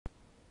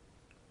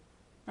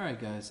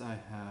Alright guys, I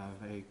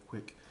have a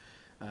quick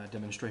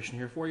demonstration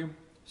here for you.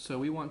 So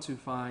we want to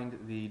find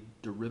the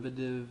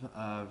derivative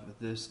of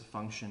this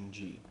function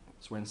g.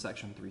 So we're in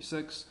section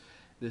 3.6.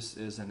 This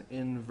is an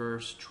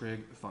inverse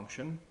trig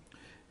function.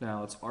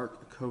 Now it's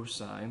arc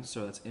cosine,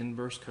 so that's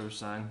inverse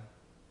cosine.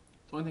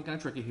 The only thing kind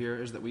of tricky here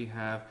is that we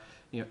have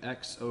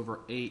x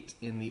over 8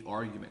 in the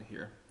argument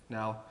here.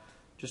 Now,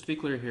 just to be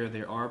clear here,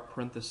 there are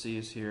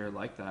parentheses here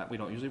like that. We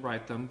don't usually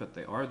write them, but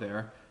they are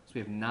there. So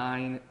we have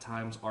 9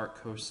 times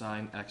arc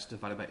cosine x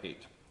divided by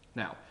 8.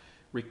 Now,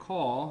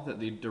 recall that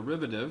the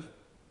derivative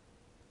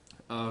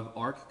of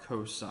arc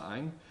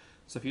cosine,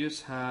 so if you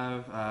just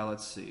have,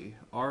 let's see,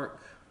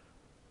 arc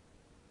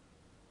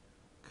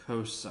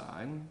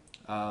cosine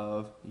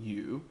of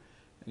u,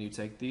 and you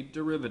take the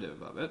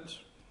derivative of it,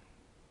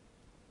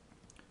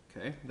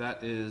 okay,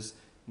 that is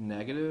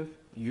negative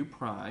u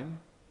prime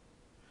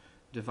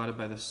divided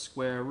by the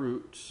square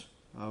root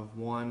of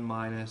 1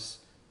 minus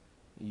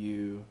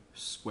u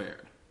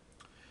squared.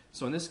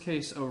 So in this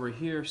case over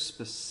here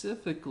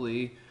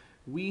specifically,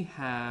 we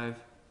have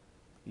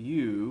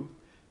u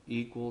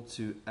equal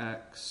to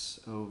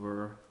x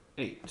over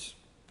 8.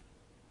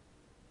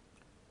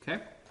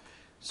 Okay?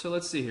 So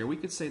let's see here. We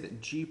could say that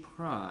g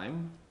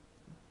prime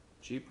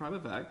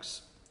of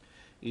x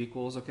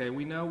equals, okay,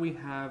 we know we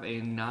have a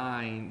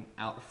 9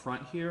 out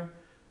front here,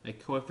 a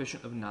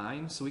coefficient of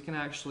 9, so we can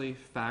actually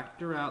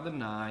factor out the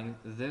 9,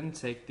 then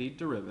take the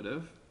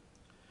derivative.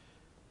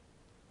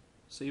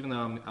 So even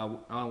though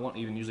I won't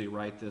even usually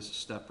write this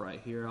step right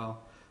here,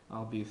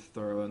 I'll be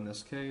thorough in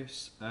this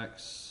case.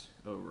 X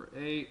over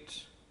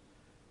 8,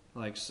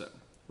 like so.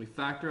 We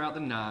factor out the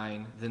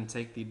 9, then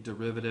take the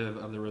derivative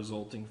of the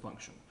resulting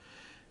function.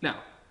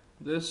 Now,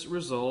 this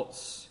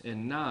results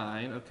in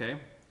 9, okay,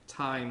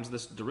 times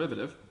this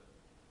derivative.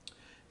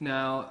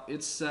 Now,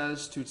 it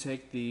says to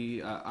take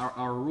the,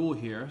 our rule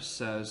here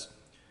says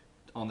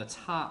on the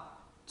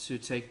top to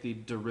take the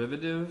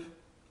derivative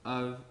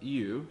of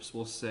u, so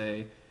we'll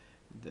say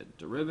the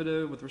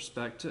derivative with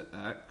respect to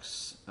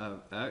x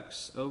of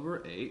x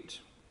over 8,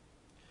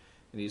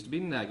 it needs to be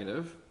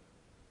negative,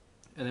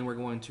 and then we're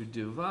going to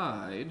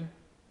divide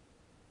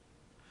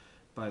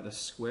by the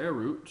square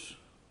root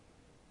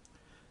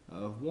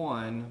of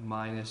 1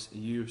 minus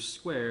u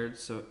squared,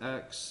 so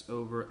x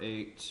over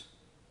 8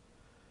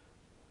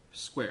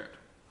 squared.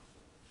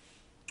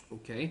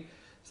 Okay,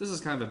 so this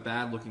is kind of a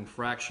bad looking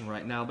fraction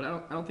right now, but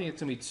I don't think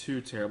it's going to be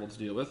too terrible to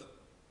deal with.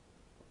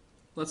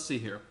 Let's see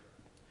here.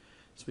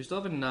 So we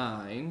still have a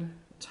 9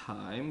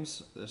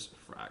 times this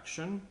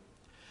fraction.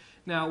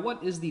 Now,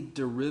 what is the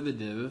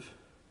derivative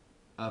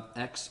of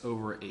x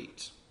over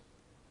 8?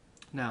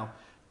 Now,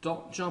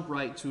 don't jump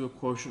right to a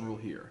quotient rule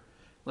here.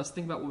 Let's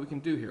think about what we can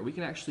do here. We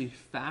can actually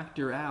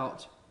factor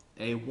out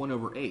a 1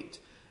 over 8.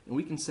 And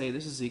we can say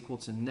this is equal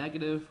to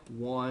negative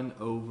 1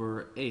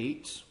 over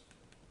 8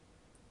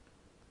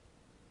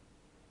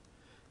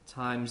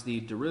 times the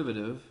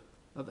derivative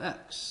of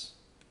x.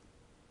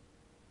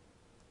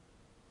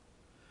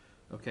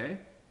 Okay?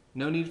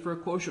 No need for a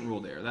quotient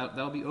rule there.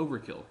 That'll be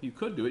overkill. You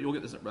could do it. You'll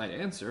get the right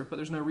answer, but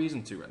there's no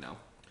reason to right now.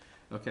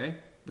 Okay?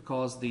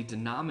 Because the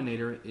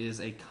denominator is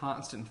a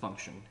constant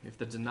function. If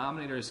the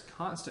denominator is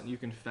constant, you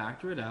can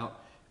factor it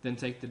out, then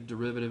take the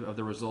derivative of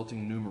the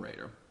resulting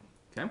numerator.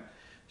 Okay?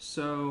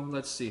 So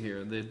let's see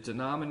here. The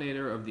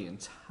denominator of the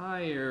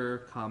entire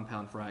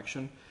compound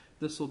fraction,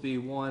 this will be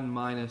 1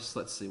 minus,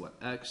 let's see what,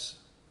 x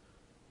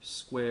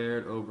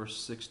squared over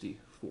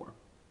 64.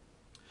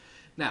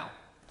 Now,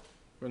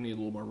 we're going to need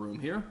a little more room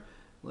here.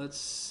 Let's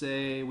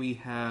say we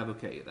have,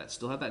 okay,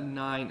 still have that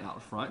 9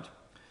 out front,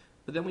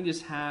 but then we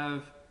just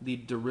have the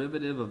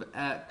derivative of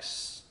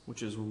x,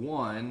 which is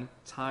 1,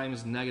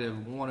 times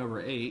negative 1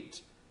 over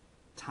 8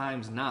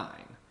 times 9.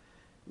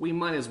 We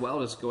might as well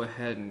just go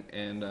ahead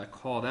and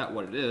call that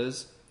what it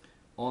is.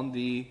 On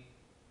the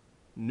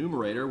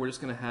numerator, we're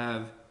just going to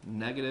have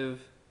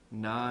negative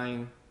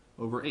 9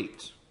 over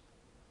 8.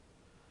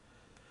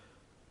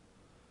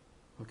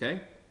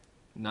 Okay?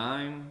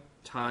 9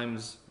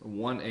 times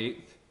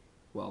 1/8,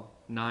 well,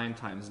 9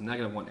 times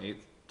negative 1/8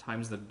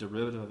 times the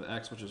derivative of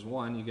x, which is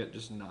 1, you get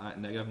just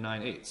negative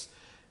 9/8.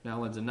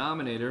 Now, in the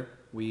denominator,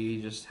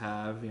 we just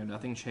have,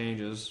 nothing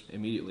changes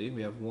immediately.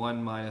 We have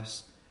 1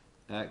 minus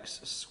x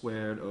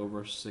squared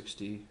over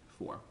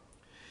 64.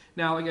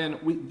 Now, again,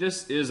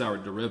 this is our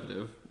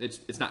derivative.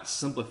 It's not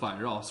simplified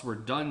at all, so we're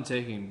done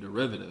taking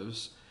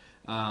derivatives.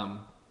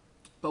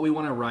 But we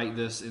want to write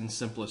this in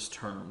simplest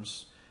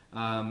terms.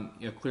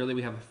 Clearly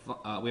we have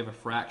a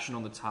fraction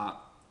on the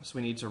top, so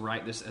we need to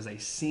write this as a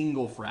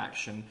single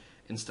fraction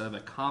instead of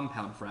a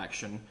compound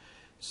fraction.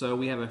 So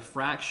we have a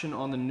fraction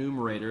on the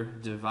numerator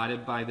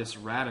divided by this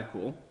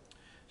radical.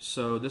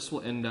 So this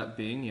will end up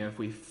being, if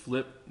we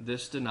flip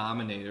this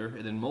denominator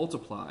and then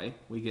multiply,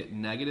 we get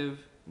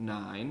negative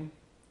 9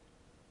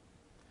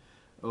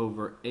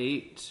 over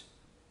 8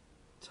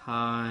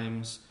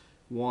 times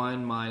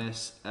 1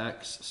 minus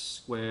x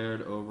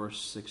squared over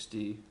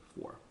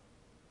 64.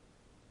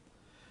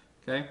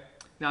 Okay,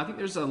 now I think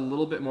there's a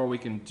little bit more we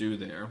can do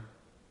there.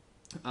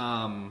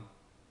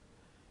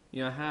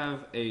 I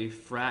have a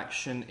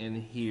fraction in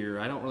here.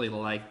 I don't really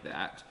like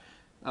that.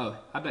 Oh,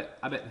 I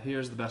bet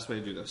here's the best way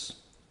to do this.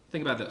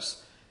 Think about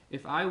this.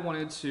 If I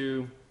wanted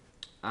to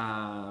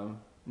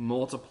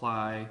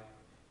multiply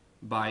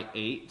by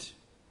 8,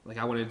 like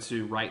I wanted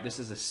to write this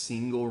as a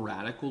single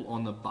radical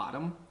on the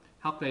bottom,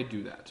 how could I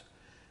do that?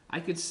 I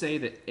could say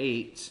that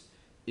 8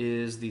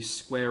 is the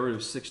square root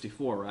of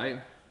 64,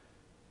 right?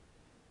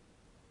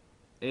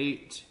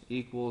 8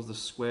 equals the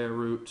square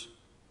root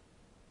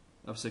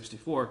of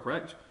 64,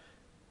 correct?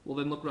 Well,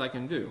 then look what I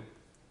can do.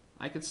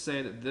 I could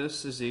say that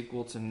this is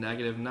equal to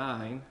negative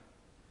 9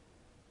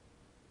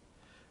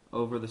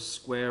 over the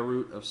square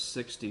root of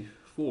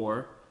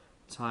 64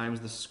 times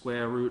the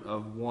square root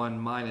of 1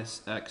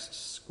 minus x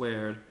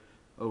squared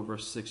over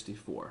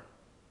 64.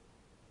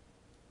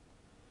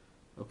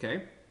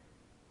 Okay?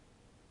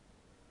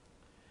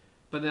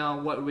 But now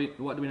what do we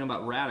know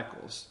about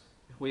radicals?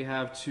 If we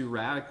have two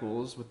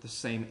radicals with the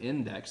same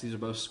index, these are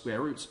both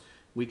square roots,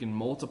 we can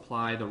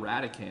multiply the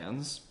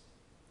radicands.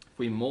 If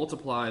we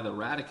multiply the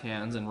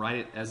radicands and write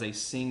it as a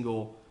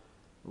single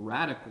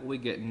radical, we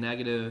get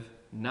negative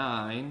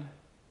 9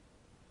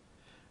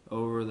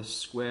 over the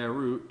square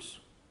root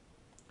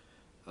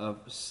of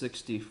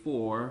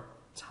 64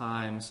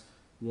 times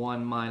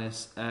 1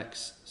 minus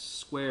x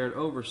squared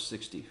over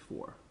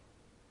 64.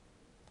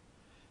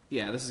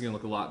 Yeah, this is going to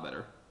look a lot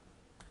better.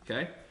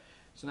 Okay?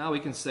 So now we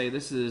can say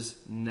this is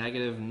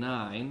negative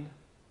 9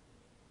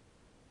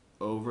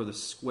 over the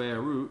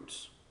square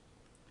root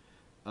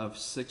of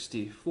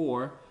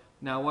 64.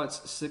 Now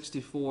what's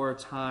 64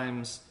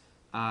 times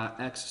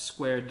x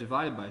squared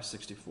divided by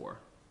 64?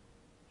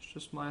 It's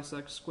just minus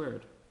x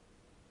squared.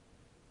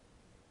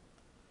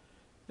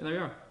 And there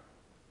you are.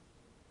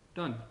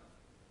 Done.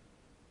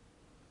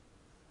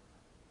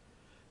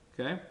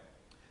 Okay?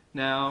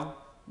 Now,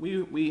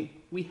 we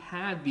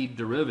had the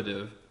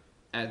derivative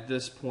at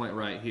this point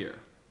right here.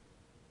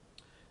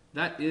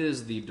 That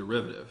is the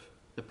derivative.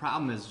 The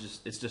problem is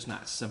it's just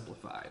not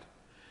simplified.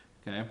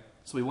 Okay?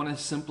 So we want to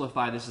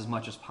simplify this as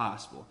much as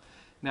possible.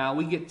 Now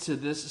we get to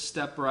this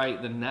step right.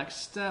 The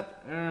next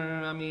step,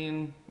 I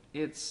mean,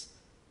 it's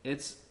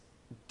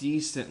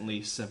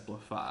decently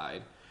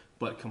simplified,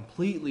 but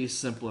completely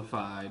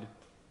simplified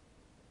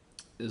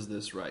is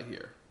this right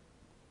here.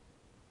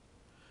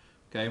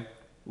 Okay?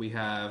 We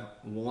have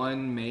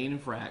one main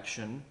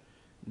fraction,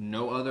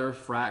 no other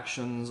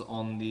fractions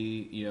on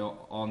the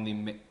on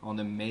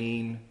the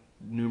main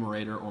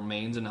numerator or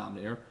main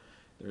denominator.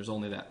 There's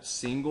only that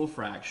single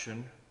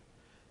fraction,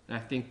 and I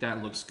think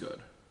that looks good.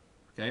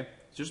 Okay,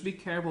 so just be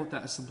careful with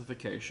that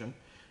simplification.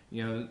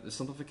 The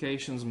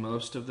simplification's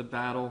most of the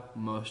battle,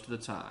 most of the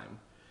time.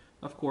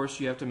 Of course,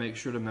 you have to make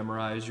sure to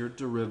memorize your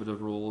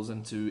derivative rules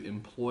and to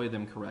employ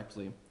them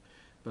correctly.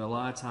 But a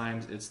lot of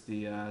times it's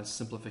the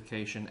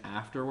simplification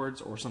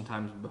afterwards, or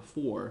sometimes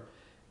before.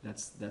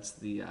 That's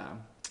the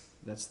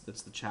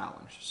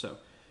challenge. So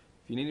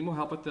if you need any more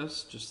help with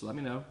this, just let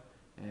me know,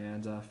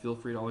 and feel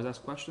free to always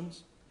ask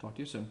questions. Talk to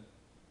you soon.